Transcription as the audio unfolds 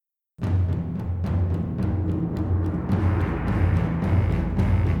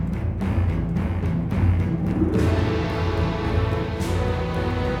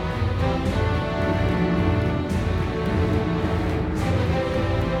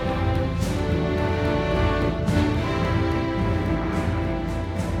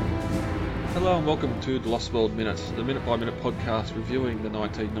Hello and welcome to The Lost World Minute, the minute-by-minute podcast reviewing the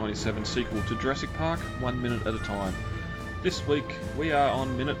 1997 sequel to Jurassic Park, 1 minute at a time. This week we are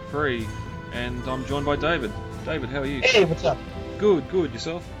on minute 3, and I'm joined by David. David, how are you? Hey, what's up? Good.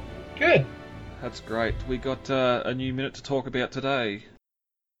 Yourself? Good. That's great. We got a new minute to talk about today.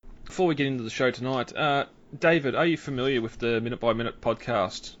 Before we get into the show tonight, David, are you familiar with the minute-by-minute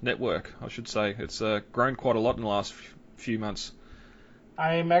podcast network, I should say? It's grown quite a lot in the last few months.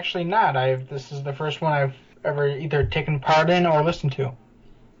 I'm actually not. This is the first one I've ever either taken part in or listened to.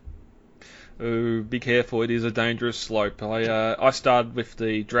 Oh, be careful, it is a dangerous slope. I started with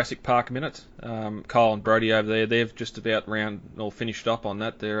the Jurassic Park minute. Kyle and Brody over there, they've just about finished up on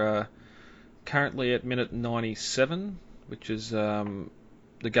that. They're currently at minute 97, which is the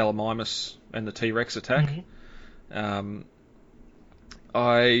Gallimimus and the T-Rex attack. Mm-hmm.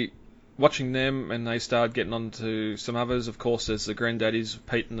 Watching them, and they started getting on to some others. Of course, there's the Granddaddies,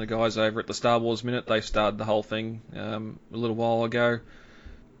 Pete and the guys over at the Star Wars Minute. They started the whole thing a little while ago.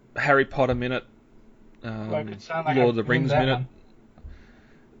 Harry Potter Minute, Lord of the Rings Minute. One.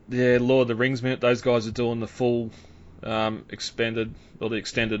 Yeah, Lord of the Rings Minute. Those guys are doing the full the extended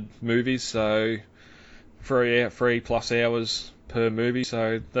movies, so 3+ hours per movie.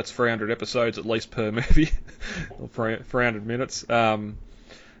 So that's 300 episodes at least per movie, or 300 minutes.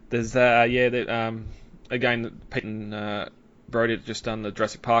 There's again, Pete and Brody have just done the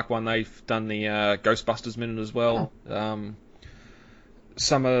Jurassic Park one. They've done the Ghostbusters minute as well.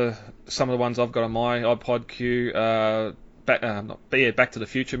 Some of the ones I've got on my iPod queue, Back to the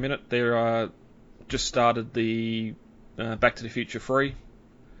Future minute. They're just started the Back to the Future 3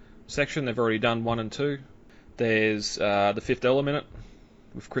 section. They've already done 1 and 2. There's the Fifth Element minute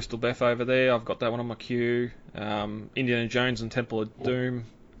with Crystal Beth over there. I've got that one on my queue. Indiana Jones and Temple of Doom.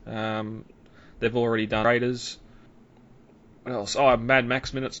 They've already done Raiders. What else? Mad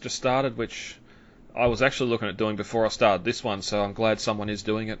Max minutes just started, which I was actually looking at doing before I started this one, so I'm glad someone is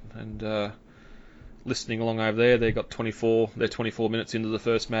doing it and listening along over there. They're 24 minutes into the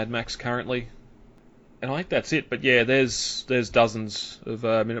first Mad Max currently, and I think that's it. But yeah, there's dozens of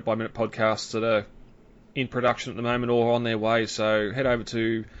minute by minute podcasts that are in production at the moment or on their way. So head over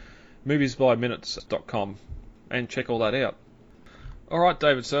to moviesbyminutes.com and check all that out. Alright,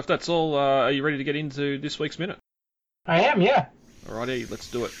 David, so if that's all, are you ready to get into this week's minute? I am, yeah. Alrighty, let's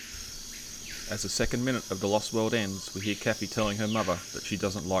do it. As the second minute of The Lost World ends, we hear Kathy telling her mother that she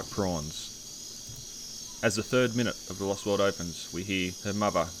doesn't like prawns. As the third minute of The Lost World opens, we hear her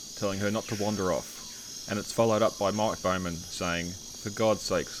mother telling her not to wander off, and it's followed up by Mike Bowman saying, "For God's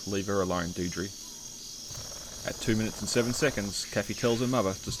sakes, leave her alone, Deirdre." At 2 minutes and 7 seconds, Kathy tells her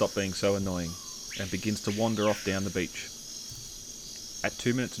mother to stop being so annoying, and begins to wander off down the beach. At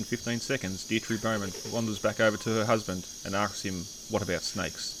 2 minutes and 15 seconds, Deirdre Bowman wanders back over to her husband and asks him, "What about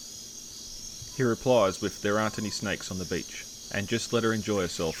snakes?" He replies with, "There aren't any snakes on the beach, and just let her enjoy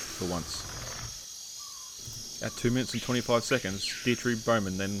herself for once." At 2 minutes and 25 seconds, Deirdre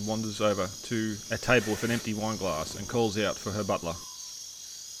Bowman then wanders over to a table with an empty wine glass and calls out for her butler.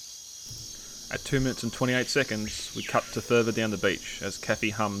 At 2 minutes and 28 seconds, we cut to further down the beach as Kathy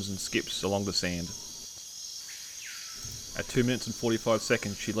hums and skips along the sand. At 2 minutes and 45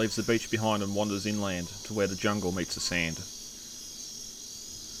 seconds, she leaves the beach behind and wanders inland to where the jungle meets the sand.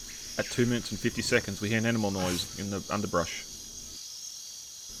 At 2 minutes and 50 seconds, we hear an animal noise in the underbrush.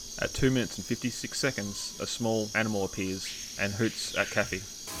 At 2 minutes and 56 seconds, a small animal appears and hoots at Kathy.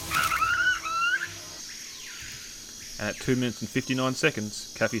 And at 2 minutes and 59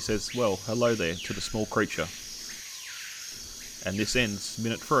 seconds, Kathy says, "Well, hello there," to the small creature. And this ends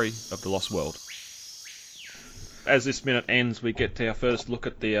minute 3 of The Lost World. As this minute ends, we get our first look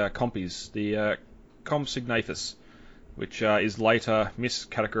at the compies, the Compsognathus, which is later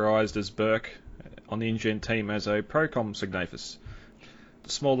miscategorised as Burke on the InGen team as a Procompsognathus. A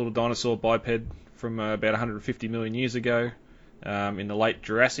small little dinosaur biped from about 150 million years ago in the late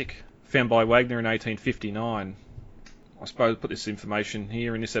Jurassic, found by Wagner in 1859. I suppose I'll put this information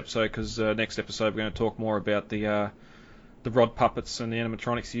here in this episode because next episode we're going to talk more about the rod puppets and the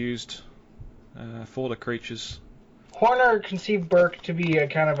animatronics used for the creatures. Horner conceived Burke to be a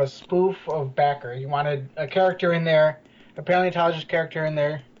kind of a spoof of Backer. He wanted a character in there, a paleontologist character in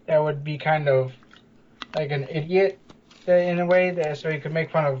there, that would be kind of like an idiot in a way, so he could make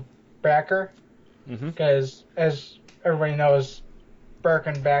fun of Backer. Because, as everybody knows, Horner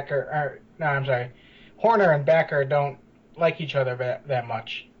and Backer don't like each other that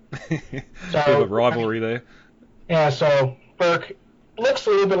much. So, a rivalry there. Yeah, so Burke looks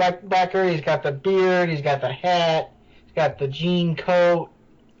a little bit like Backer. He's got the beard, he's got the hat, he's got the jean coat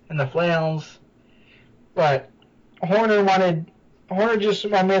and the flannels. But Horner wanted Horner just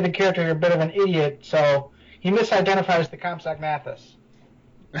made the character a bit of an idiot, so he misidentifies the Comstock Mathis.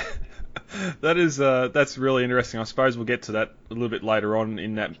 That's really interesting. I suppose we'll get to that a little bit later on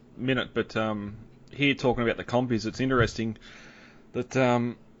in that minute. But here talking about the compies, it's interesting that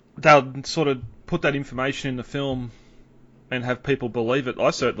they'll sort of put that information in the film and have people believe it.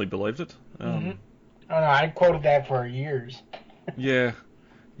 I certainly believed it. Oh no, I quoted that for years. Yeah,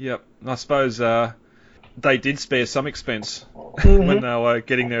 yep. I suppose they did spare some expense when they were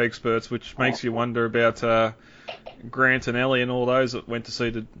getting their experts, which makes you wonder about Grant and Ellie and all those that went to see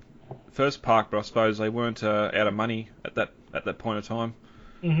the first park, but I suppose they weren't out of money at that point of time.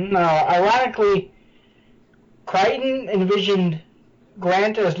 No, ironically, Crichton envisioned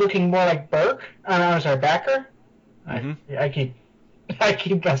Grant as looking more like Burke. I'm sorry, Backer. I keep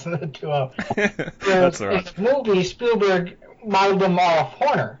messing the two up. That's all right. In the movie, Spielberg modeled them off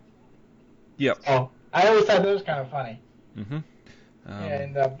Horner. Yep. So I always thought that was kind of funny.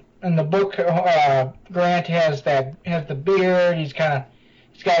 And in the book, Grant has the beard. He's got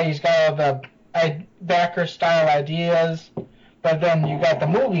all the Backer style ideas. But then you got the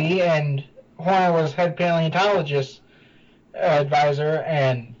movie, and Horner was head paleontologist advisor,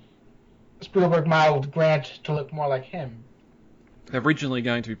 and Spielberg modeled Grant to look more like him. Originally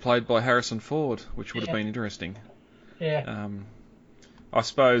going to be played by Harrison Ford, which would have been interesting. Yeah. I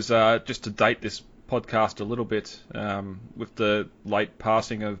suppose just to date this podcast a little bit, with the late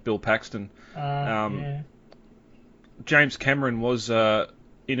passing of Bill Paxton, James Cameron was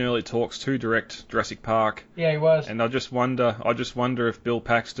in early talks to direct Jurassic Park. Yeah, he was. And I just wonder if Bill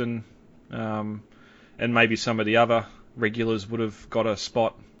Paxton and maybe some of the other regulars would have got a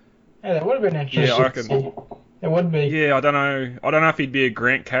spot. Yeah, that would have been interesting. Yeah, I reckon. It would be. Yeah, I don't know if he'd be a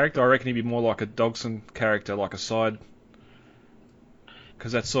Grant character. I reckon he'd be more like a Dodgson character, like a side.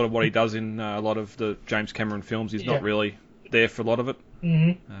 Because that's sort of what he does in a lot of the James Cameron films. He's not really there for a lot of it.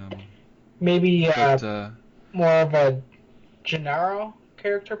 Maybe more of a Gennaro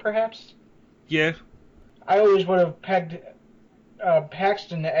character, perhaps? Yeah. I always would have pegged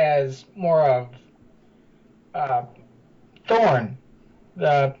Paxton as more of Thorne,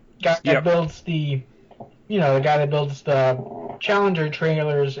 the guy that builds the Challenger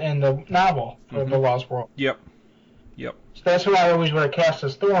trailers in the novel for The Lost World. Yep. So that's who I always would have cast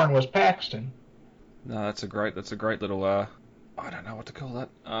as Thorne, was Paxton. No, that's a great little I don't know what to call that.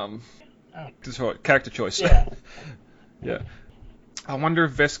 Character choice. Yeah. Yeah. I wonder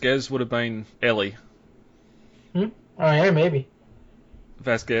if Vasquez would have been Ellie. Oh yeah, maybe.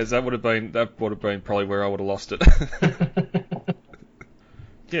 Vasquez, that would have been probably where I would have lost it.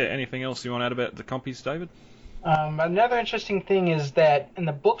 Yeah, anything else you want to add about the compies, David? Another interesting thing is that in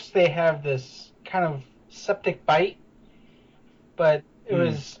the books they have this kind of septic bite, but it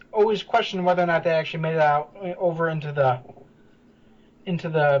was always questioned whether or not they actually made it out over into the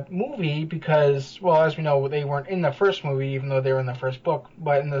movie because, well, as we know, they weren't in the first movie, even though they were in the first book.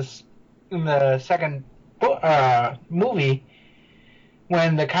 But in the second movie,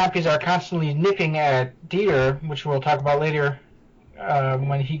 when the compies are constantly nipping at Dieter, which we'll talk about later,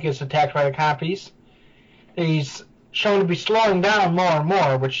 when he gets attacked by the compies, he's shown to be slowing down more and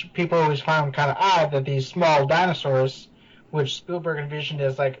more, which people always found kind of odd that these small dinosaurs, which Spielberg envisioned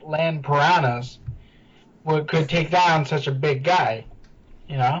as like land piranhas, could take down such a big guy.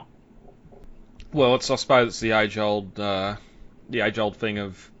 You know? Well, I suppose it's the age-old thing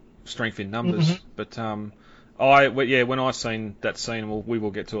of strength in numbers. But when I seen that scene, we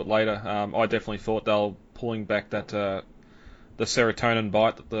will get to it later. I definitely thought they were pulling back that the serotonin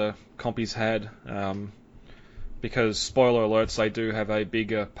bite that the compies had, because spoiler alerts, they do have a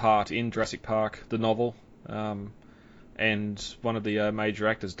bigger part in Jurassic Park, the novel, and one of the major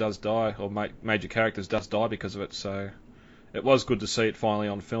actors does die, or major characters does die because of it. So. It was good to see it finally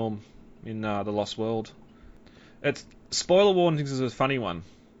on film in The Lost World. Spoiler warnings is a funny one.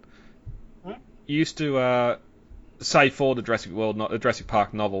 You used to say for the Jurassic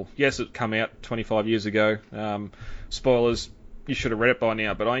Park novel, yes, it came out 25 years ago. Spoilers, you should have read it by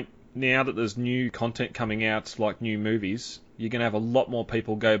now. But now that there's new content coming out, like new movies, you're going to have a lot more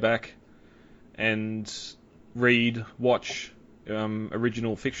people go back and watch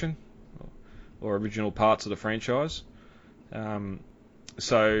original fiction or original parts of the franchise.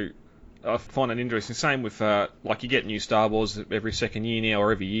 So I find it interesting. Same with like you get new Star Wars every second year now,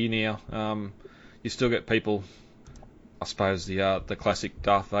 or every year now. You still get people. I suppose the classic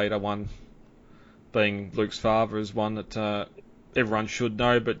Darth Vader one, being Luke's father, is one that everyone should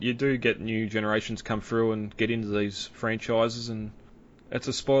know. But you do get new generations come through and get into these franchises, and it's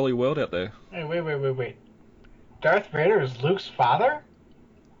a spoily world out there. Hey, wait. Darth Vader is Luke's father?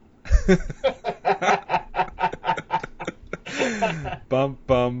 Bum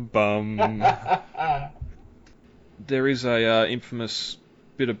bum bum. There is a infamous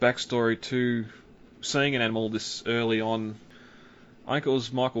bit of backstory to seeing an animal this early on. I think it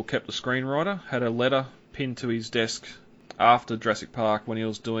was Michael Kep, the screenwriter, had a letter pinned to his desk after Jurassic Park when he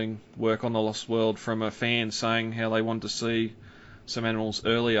was doing work on The Lost World from a fan saying how they wanted to see some animals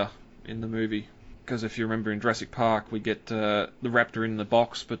earlier in the movie. Because if you remember in Jurassic Park, we get the raptor in the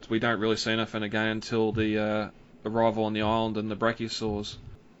box, but we don't really see anything again until the arrival on the island and the brachiosaurs.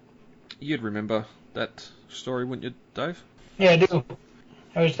 You'd remember that story, wouldn't you, Dave? Yeah, I do.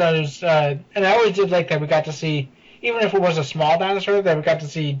 I always thought it was, and I always did like that we got to see, even if it was a small dinosaur, that we got to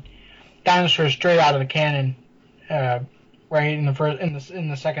see dinosaurs straight out of the canon, right in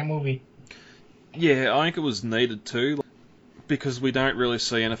the second movie. Yeah, I think it was needed too, because we don't really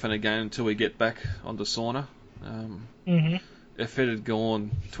see anything again until we get back onto Sauna. If it had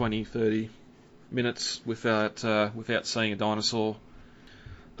gone 20, 30 minutes without seeing a dinosaur,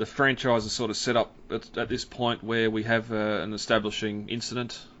 the franchise is sort of set up at this point where we have an establishing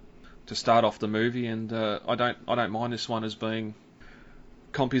incident to start off the movie, and I don't mind this one as being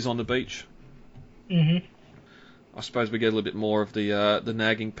compies on the beach. I suppose we get a little bit more of the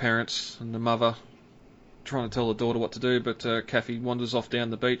nagging parents and the mother trying to tell the daughter what to do, but Kathy wanders off down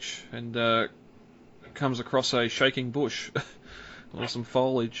the beach and comes across a shaking bush or some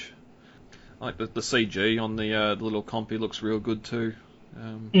foliage. I like the CG on the little compy looks real good too.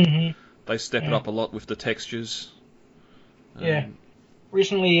 They step it up a lot with the textures.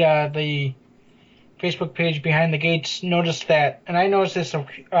 Recently, the Facebook page Behind the Gates noticed that, and I noticed this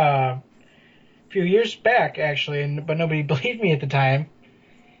a few years back actually, but nobody believed me at the time,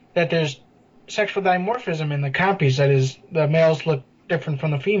 that there's sexual dimorphism in the compies. That is, the males look different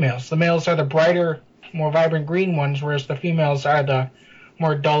from the females. The males are the brighter, more vibrant green ones, whereas the females are the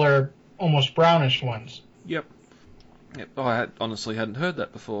more duller, almost brownish ones. Yep. I honestly hadn't heard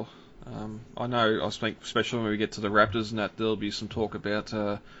that before. I know, I think, especially when we get to the raptors and that, there'll be some talk about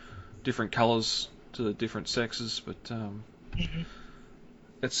different colours to the different sexes, but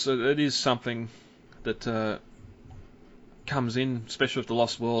it is something that comes in, especially with the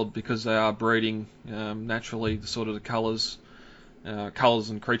Lost World, because they are breeding naturally. Sort of the colours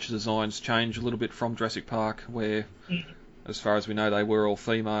and creature designs change a little bit from Jurassic Park, where, as far as we know, they were all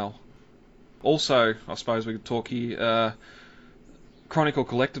female. Also, I suppose we could talk here, Chronicle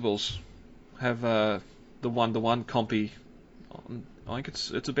Collectibles have the one-to-one compy. I think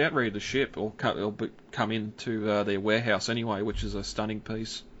it's about ready to ship, or come into their warehouse anyway, which is a stunning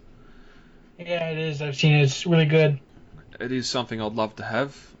piece. Yeah, it is. I've seen it. It's really good. It is something I'd love to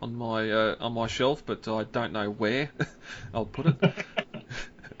have on my shelf, but I don't know where I'll put it.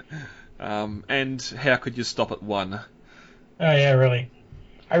 And how could you stop at one? Oh yeah, really.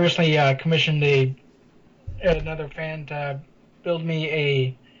 I recently commissioned another fan to build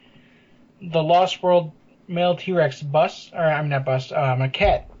me the Lost World male T-Rex bust, or I'm not bust, a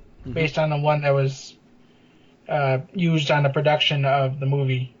cat, based on the one that was used on the production of the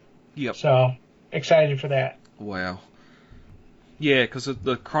movie. Yep. So excited for that. Wow. Yeah, because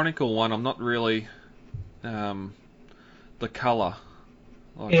the Chronicle one, I'm not really the colour.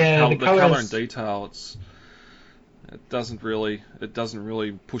 The colour and detail. It doesn't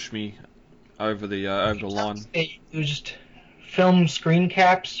really push me over the line. They used film screen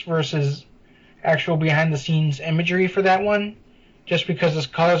caps versus actual behind the scenes imagery for that one, just because the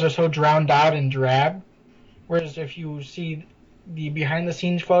colors are so drowned out and drab. Whereas if you see the behind the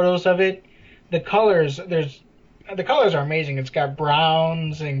scenes photos of it, the colors are amazing. It's got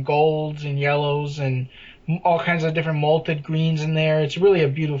browns and golds and yellows and all kinds of different malted greens in there. It's really a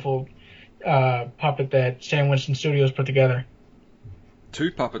beautiful puppet that Stan Winston Studios put together.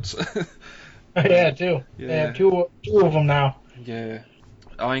 2 puppets. Yeah, 2. Yeah. They have two of them now. Yeah.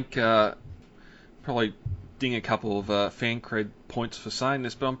 I think probably ding a couple of fan cred points for saying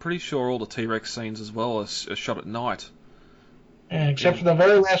this, but I'm pretty sure all the T-Rex scenes as well are shot at night. Except for the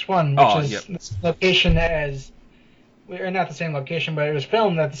very last one, which is the location or not the same location, but it was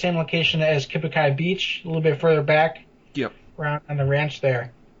filmed at the same location as Kipikai Beach, a little bit further back. Yep. Around on the ranch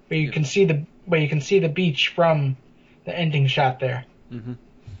there, but you can see the beach from the ending shot there. Mhm.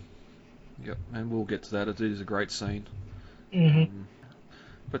 Yep, and we'll get to that. It is a great scene. Mhm.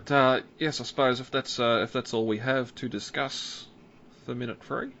 But yes, I suppose if that's all we have to discuss for minute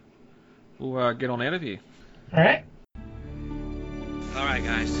 3, we'll get on out of here. All right. All right,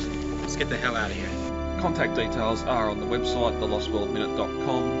 guys, let's get the hell out of here. Contact details are on the website,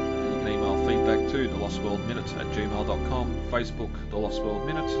 thelostworldminute.com. You can email feedback to thelostworldminute@gmail.com, Facebook, The Lost World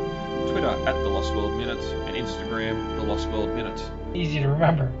Minute, Twitter @TheLostWorldMinute, and Instagram, The Lost World Minute. Easy to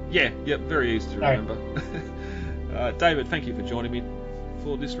remember. Yeah, very easy to remember. David, thank you for joining me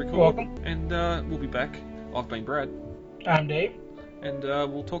for this record. Welcome. And we'll be back. I've been Brad. I'm Dave. And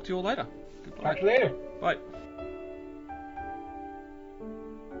we'll talk to you all later. Goodbye. Talk to you later. Bye.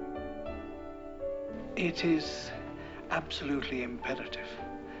 It is absolutely imperative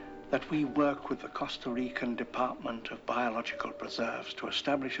that we work with the Costa Rican Department of Biological Preserves to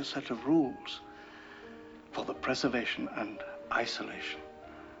establish a set of rules for the preservation and isolation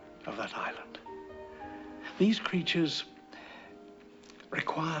of that island. These creatures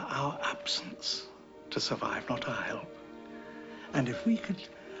require our absence to survive, not our help. And if we could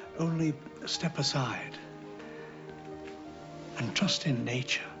only step aside and trust in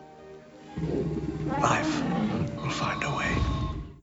nature